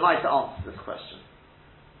Ran Lamaita answers this question.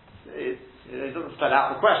 it doesn't spell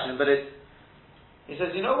out the question, but he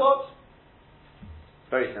says, you know what?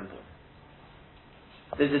 Very simple.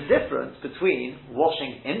 There's a difference between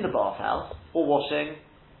washing in the bathhouse or washing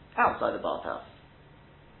outside the bathhouse.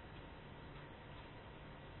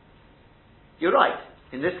 You're right.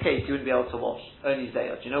 In this case, you wouldn't be able to wash only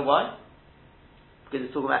Zayah. Do you know why? Because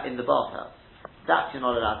it's talking about in the bathhouse. That you're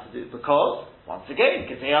not allowed to do because, once again,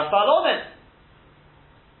 because he has on it.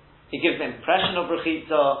 It gives the impression of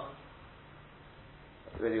Rechitza,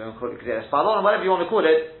 whether you want to call it Gezeiras Balon, whatever you want to call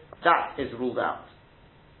it, that is ruled out.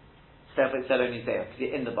 So therefore it said only Zayah, because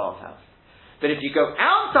you're in the bathhouse. But if you go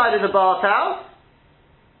outside of the bathhouse,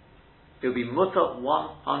 it will be mutter 100%.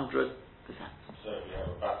 So if you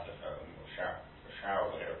have a bath at home, or a shower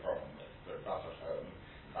we have a problem with, but a bath at home,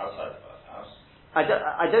 outside the bathhouse?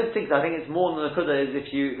 I don't think so. I think it's more than the Kudah is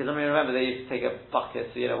if you, because I mean remember they used to take a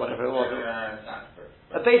bucket, whatever it was.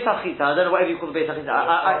 A Beis HaChita, I don't know whatever you call the Beis HaChita.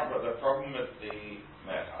 But the problem with the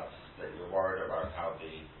Merchatz is that you're worried about how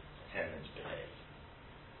the attendants behave.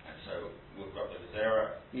 And so we've got the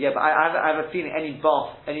Gezerah. Yeah, but I have a feeling any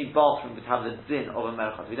bathroom would have the din of a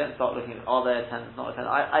Merchatz. We don't start looking at are there attendants, not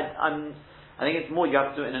attendants. I think it's more you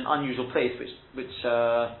have to do it in an unusual place, which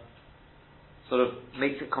sort of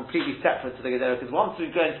makes it completely separate to the Gezerah. Because once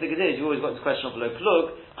we go into the Gezerah, you've always got this question of lo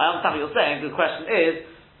plug. I understand what you're saying. The question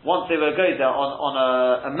is, once they were going there on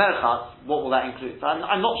a merchatz, what will that include? So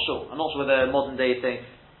I'm not sure. I'm not sure whether a modern day thing.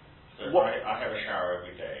 So I have a shower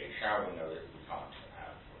every day. Shower we know that we can't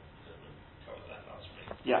have, because we covered that last week.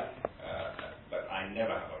 Yeah. But I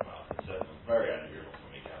never have a bath. It's very unusual for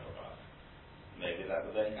me to have a bath. Maybe that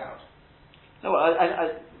would then count. No,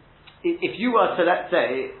 if you were to, let's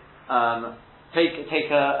say, take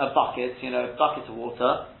a bucket, bucket of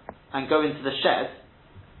water, and go into the shed.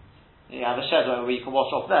 You have a shed where you can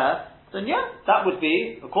wash off there, then that would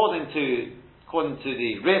be, according to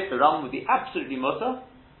the Rif, the Ram would be absolutely mutter.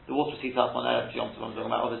 The water was heated up on Erev Yom Tov, I'm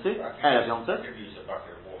talking about obviously. Erev Yom Tov. You could use a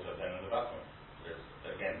bucket of water then in the bathroom. Because,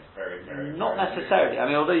 again, it's very, very... Not necessarily. I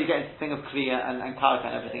mean, although you get into the thing of Kliya and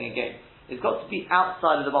Karaka and everything again, it's got to be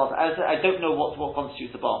outside of the bath. I don't know what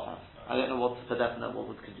constitutes the bathhouse. I don't know what's for definite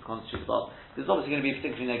what would constitute the bath. There's obviously going to be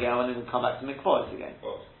particularly Negel and then we'll come back to Mikvahs again.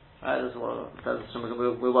 Right, that's what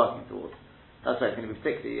we're working towards. That's why it's going to be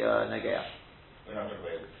particularly Negea. We're not going to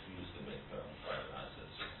be able to use the mikvah on private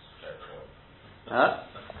houses,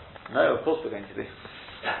 no, of course we're going to be.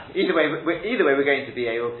 Either way, we're going to be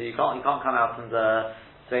able to. You can't come out and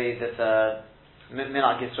say that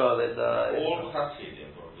Minak Yisrael is. All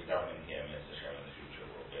Chassidim will be down in here, Mr. Shem, in the future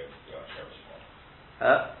will be able to do our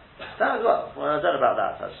Shabbos. That as well. Well, I don't know about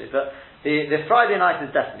that actually, but the Friday night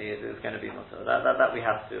is definitely is going to be mutter. That we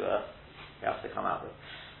have to come out with.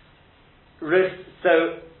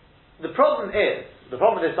 So the problem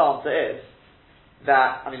with this answer is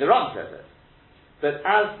that the Ram says it, but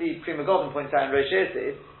as the Prima Goldman points out in Rosh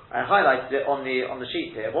Hashanah, I highlighted it on the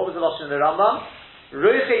sheet here. What was the lashon of the Rambam?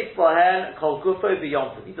 Roichet bohen kol gufo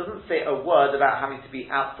b'yontav. He doesn't say a word about having to be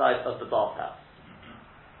outside of the bathhouse.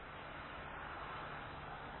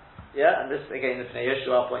 Yeah, and this again, the Pnei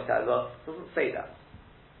Yeshua points out as well, doesn't say that.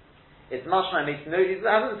 It's mashma makes no. It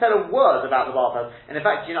hasn't said a word about the bathhouse. And in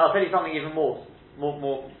fact, I'll tell you something even more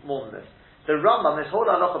than this. The Rambam, this whole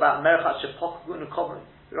halach about merchat shepok gun u'kovim,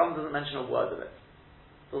 the Rambam doesn't mention a word of it.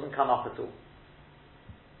 It doesn't come up at all.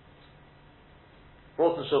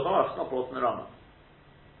 Brought in Shulchan Aruch, it's not brought in the Rambam.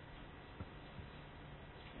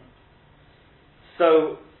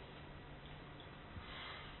 So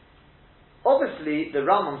obviously, the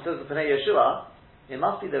Rambam says to Pnei Yeshua, it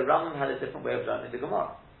must be the Rambam had a different way of learning the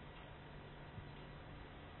Gemara.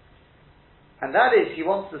 And that is, he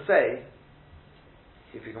wants to say,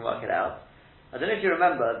 see if we can work it out. I don't know if you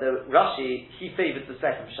remember, the Rashi, he favours the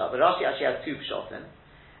second pshat. The Rashi actually has two pshat in.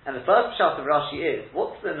 And the first pshat of Rashi is,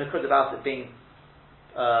 what's the nakud about it being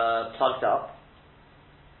plugged up?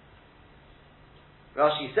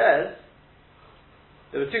 Rashi says,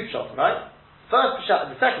 there were two pshat, right?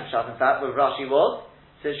 The second pshat, in fact, where Rashi was,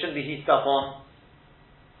 so it shouldn't be heated up on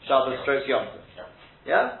Shabbos stroke Yom Tov.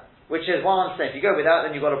 Yeah? Which is 100%. If you go without,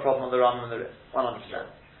 then you've got a problem on the Rambam and the wrist. 100%.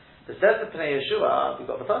 So says the Pnei Yeshua, we've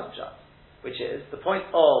got the first pshat, which is, the point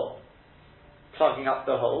of plugging up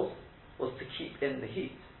the holes was to keep in the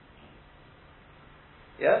heat.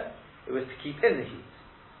 Yeah? It was to keep in the heat.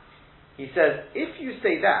 He says, if you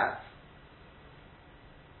say that,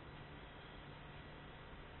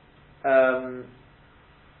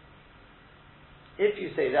 if you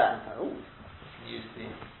say that, use the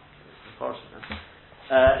portion.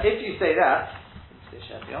 If you say that,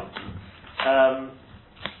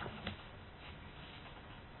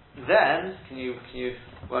 then can you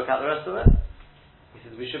work out the rest of it? He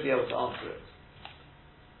says we should be able to answer it.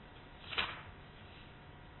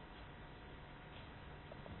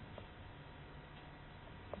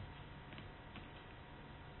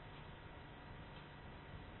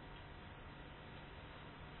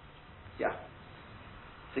 Yeah.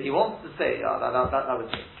 So he wants to say, that was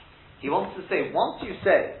it. He wants to say, once you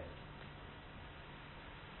say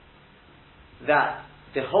that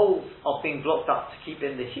the holes are being blocked up to keep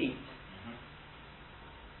in the heat,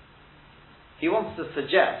 he wants to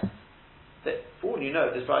suggest that, for all you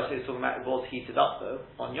know, this Brisa is talking about it was heated up though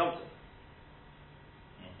on Yom Tov.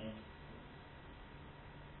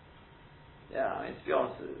 Yeah, I mean, to be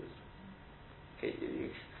honest, okay,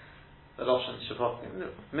 the Lashon Shabbat,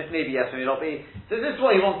 maybe yes, maybe not. So this is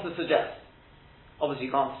what he wants to suggest. Obviously,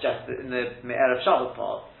 you can't suggest it in the Erev Shabbat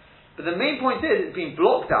part. But the main point is, it's been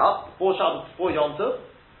blocked up before Shabbat, before Yom Tov,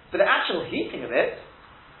 but the actual heating of it,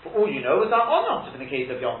 for all you know, was done on Yom Tov in the case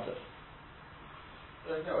of Yom Tov.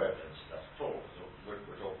 There's no evidence that's at all. We're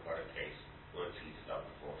talking about a case where it's heated up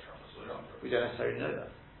before Shabbos or Yom Tov. We don't necessarily know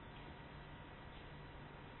that.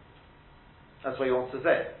 That's what he wants to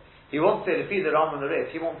say. He wants to say, the Ram and the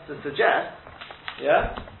Ritz, he wants to suggest,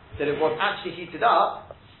 that it was actually heated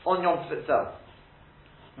up on Yom Tov itself.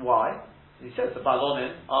 Why? He says the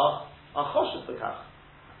Balonim are choshes l'kach.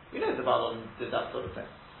 We know the Balonim did that sort of thing.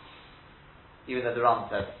 Even though the Ram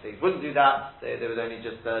said they wouldn't do that, they would only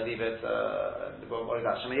just leave it, what is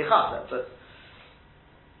that, Shema Yechata. But,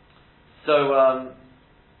 so,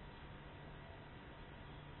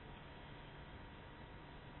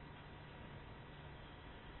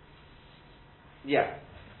 yeah,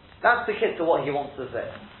 that's the kit to what he wants to say.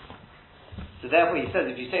 So therefore he says,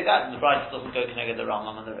 if you say that, then the Brisa doesn't go connected the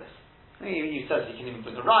Rambam and the rest. He says you can even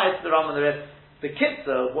bring a riot to the Rambam and the rest. The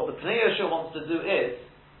kitzah, what the Pnei Yehoshua wants to do is,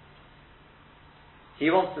 he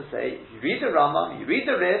wants to say, if you read the Rambam, you read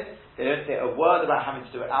the Ritz, they don't say a word about having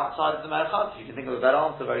to do it outside of the Merchat. If you can think of a better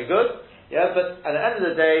answer, very good. Yeah, but at the end of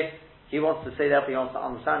the day, he wants to say that, he wants to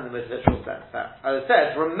understand the most literal sense. Now, as I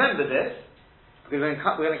said, remember this, because we're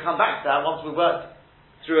going to come back to that once we work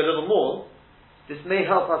through a little more. This may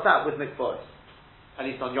help us out with mikvahs, at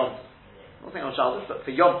least on Yom Tov. I'm not saying on Shabbos, but for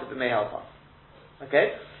Yom Tov it may help us.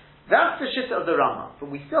 Okay? That's the shitta of the Rama, but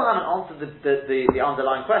we still haven't answered the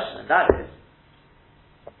underlying question, and that is,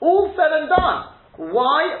 all said and done,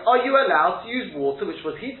 why are you allowed to use water which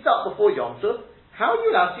was heated up before Yom Tov? How are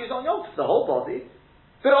you allowed to use it on Yom Tov? The whole body.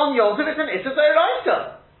 But on Yom Tov it's an Issa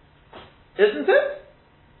D'oraisa. Isn't it?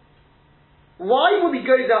 Why would we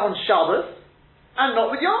go down on Shabbos and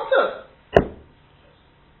not with Yom Tov?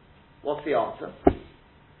 What's the answer?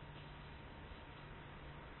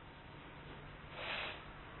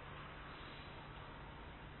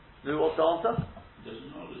 What's the answer? Doesn't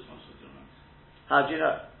know this one's a difference. How do you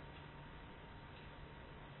know?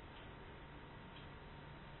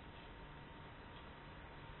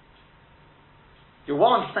 You're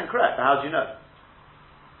 100% correct, but how do you know?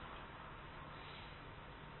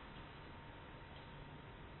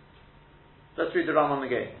 Let's read the Rambam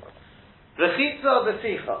again. Rechitza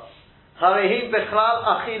v'sicha harehim bechlal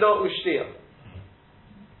achilo ushtir.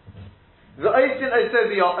 V'oisin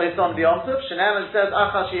oison b'yomtov shenem it says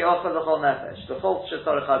achashi ochel l'chol nefesh l'chol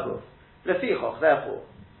shetzarech haguf lefichoch therefore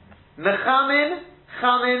mechamin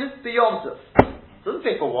chamin b'yomtov doesn't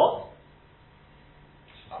say for what.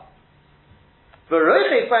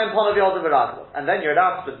 V'roichei fa'im ponav yodem v'raglo, and then you're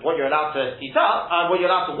allowed to, what you're allowed to heat up and what you're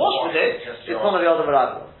allowed to wash with it is ponav yodem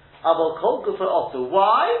v'raglo. Aval kol gufa also.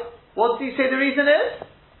 Why? What does he say the reason is?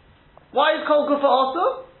 Why is kol gufa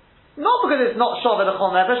also? Not because it's not shaveh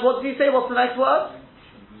l'chol nefesh. What does he say? What's the next word?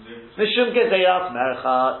 Mishum gezeiras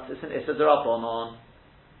merchat. It's an issa d'Rabbanan.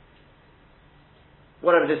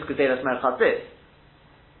 Whatever this gezeiras merchat is.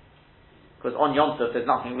 Because on Yom Tov there's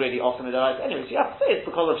nothing really awesome with it. Anyway, so you have to say it's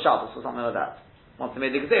because of Shabbos or something like that. Once they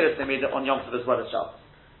made the gezeiras, they made it on Yom Tov as well as Shabbos.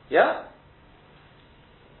 Yeah?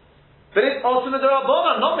 But it's also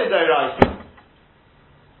Midrabanan, not Midrabanan.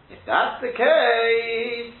 If that's the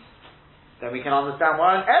case, then we can understand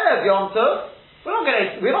why on Erev Yom Tov,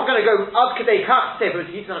 we're not going to go Ad Kedei Kach to say if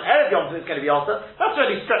it's heated on Erev Yom Tov it's going to be also. That's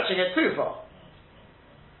really stretching it too far.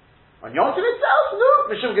 On Yom Tov itself,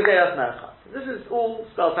 no, Mishum Gezeiras Merchat. This is all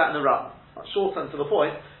spelled out in the Ram. Not short and to the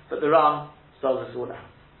point, but the Ram spells this all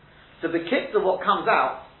out. So the kick of what comes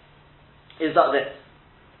out is like this.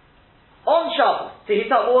 On Shabbos, to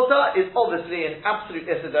heat up water is obviously an absolute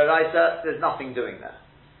Issa D'oraisa, there's nothing doing there.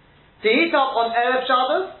 To heat up on Erev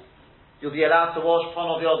Shabbos, you'll be allowed to wash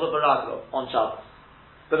Ponav Yodel Baraglo on Shabbos.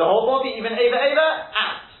 But the whole body, even Eva,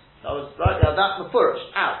 out. That was right, that's Mefurish,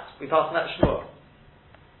 out. We passed that Shmuel.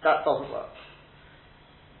 That doesn't work.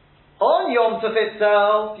 On Yom Tov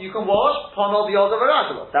itself, you can wash Ponov Yod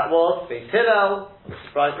V'Raglo. That was Beis Hillel.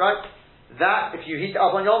 Right. That, if you heat it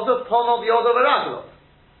up on Yom Tov, Ponov Yod V'Raglo.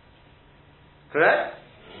 Correct?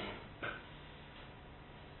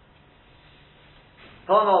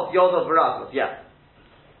 Ponov Yod V'Raglo. Yeah.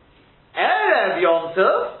 Erev Yom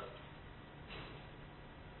Tov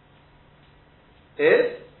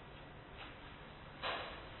is,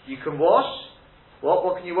 you can wash,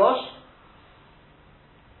 what can you wash?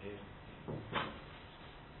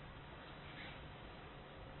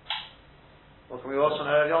 What can we wash on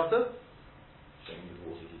Erev Yom Tov?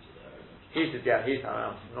 Heated, yeah, heated.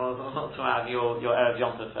 No, not to have your Erev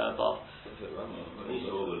Yom Tov bath. At least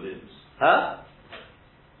all the limbs. Huh?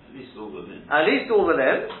 At least all the limbs. At least all the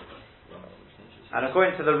limbs. And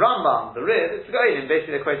according to the Rambam, the Rib, it's the Go'inim,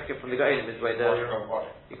 basically the quote from the Go'inim is where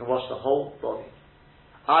you can wash the whole body.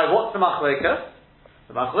 What's the Machlokes?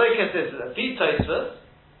 The Machlokes is a few Tosfos.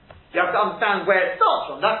 You have to understand where it starts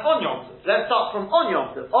from. That's on Yom Tov. Let's start from on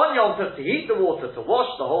Yom Tov. On Yom Tov, to heat the water to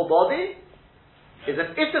wash the whole body is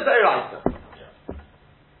an Issa D'Oraisa.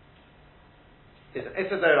 Is an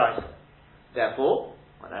Issa D'Oraisa. Therefore,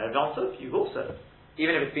 on Erev Yom Tov, you also,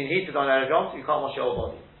 even if it's been heated on Erev Yom Tov, you can't wash your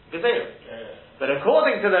whole body. But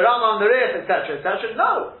according to the Rambam, the Rif, etc.,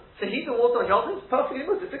 no. To heat the water on Yom Tov is perfectly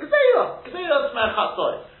good. It's a Gezerah. Gezerah Tzmei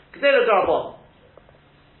Chatzoi. Gezerah Darabon.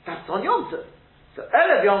 That's on Yom Tov. So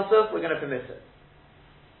Erev Yom Tov, we're going to permit it.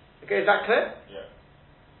 Okay, is that clear? Yeah.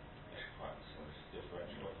 It's quite some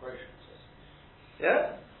differential operation system.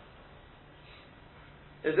 Yeah?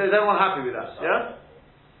 Is everyone happy with that? Yeah?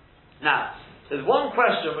 Now, there's one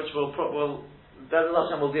question which we'll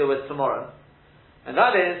deal with tomorrow, and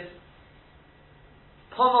that is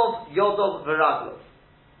Ponov Yodov V'Raglov.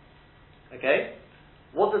 Okay?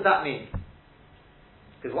 What does that mean?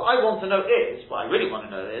 Because what I want to know is, what I really want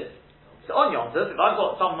to know is, so on Yom Tov, if I've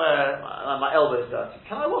got somewhere my elbow is dirty,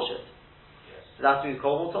 can I wash it? Yes. Does that have to be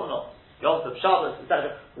cold water or not? Yom Tov, Shabbos,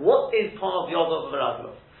 etc. What is Ponov Yodov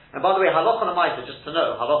V'Raglov? And by the way, Halach on a Maisa, just to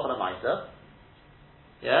know, Halach on a Maisa,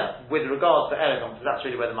 yeah, with regards to Erev Yom Tov, that's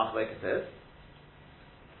really where the Machlokes is.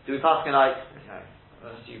 Do we pass like, okay,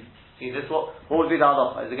 you've seen this, what would be the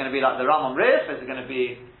Halacha? Is it going to be like the Rambam Rif? Is it going to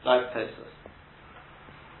be like Tosfos?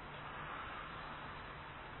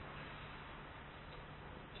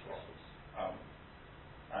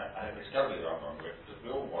 I discovered the Rambam Rif because we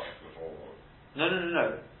all washed before. No.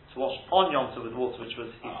 To wash on Yom Tov with water which was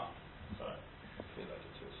heat. Sorry. I feel like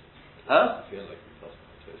it's Tosfos. Huh? I feel like we passed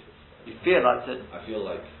on Tosfos. You feel like it? I feel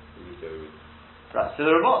like we would go with. Right. So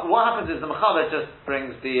what happens is the Mechaber just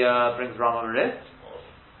brings Rambam Rif,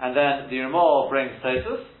 and then the Ramah brings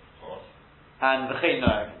Tosfos, and the Chaim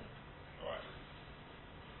Noach.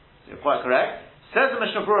 You're quite correct. Says the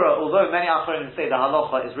Mishnah Berurah, although many Achronim say the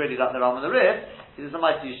halacha is really like the Rambam and the Rif, it is the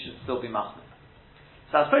mighty you should still be machmir.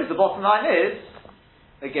 So I suppose the bottom line is,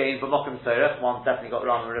 again, b'mokim sorech, one's definitely got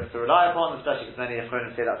Rambam and Rif to rely upon, especially because many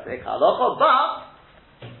Achronim say that's the halacha, but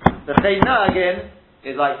the Chaim Noach again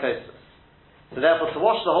is like Tosfos. So therefore, to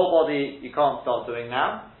wash the whole body, you can't start doing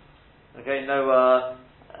now. Okay, enough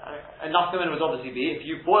women would obviously be, if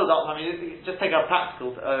you boiled up, just take a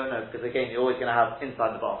practical, because again, you're always going to have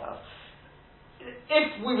inside the bathhouse.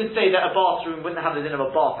 If we would say that a bathroom wouldn't have the din of a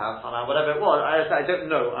bathhouse, whatever it was, I don't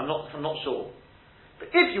know, I'm not sure. But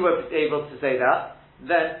if you were able to say that,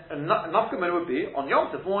 then enough women would be, on Yom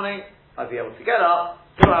Tov morning, I'd be able to get up,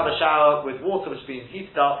 go have a shower with water which has been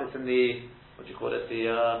heated up, it's in the, I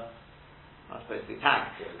suppose the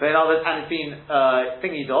tank. But in other words, and it's been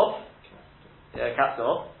thingied off, capped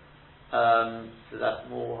off. So that's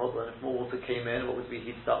more. Hold on, if more water came in, what would be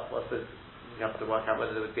heated up? Well, I suppose you have to work out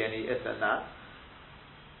whether there would be any if and that.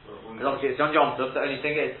 Because obviously it's on Yom Tov. The only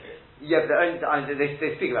thing is, yeah, but they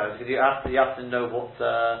speak about it because you have to know what.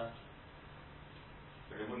 But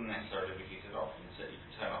it wouldn't necessarily be heated off. You can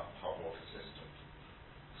turn up the hot water system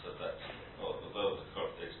so that although the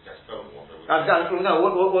cook is just cold water. No,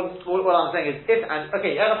 what I'm saying is, if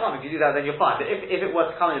you do that, then you're fine. But if it were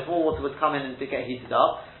to come in, if more water would come in and to get heated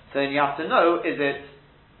up, then you have to know: is it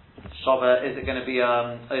shava? Is it going to be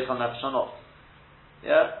oichal nefesh or not?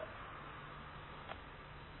 Yeah,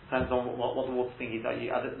 depends on what the water thingy that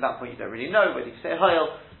you. At that point, you don't really know whether you say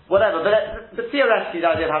hoil, whatever. But theoretically,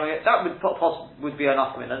 the idea of having it that would be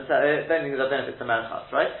enough. I don't think there's a benefit to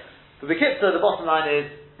Melchas, right? But the Kitzur, the bottom line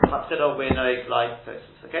is. We're knowing like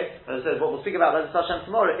Tosfos, okay? As I said, what we'll speak about Bezos Hashem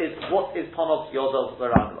tomorrow is what is Ponov Yodov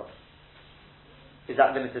V'Raglov. Is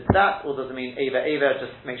that limited to that, or does it mean Eva?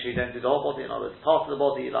 Just make sure you don't do the whole body, in other words, part of the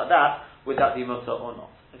body like that. Would that be mutter or not?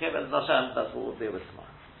 Okay, Bezos Hashem, that's what we'll deal with tomorrow.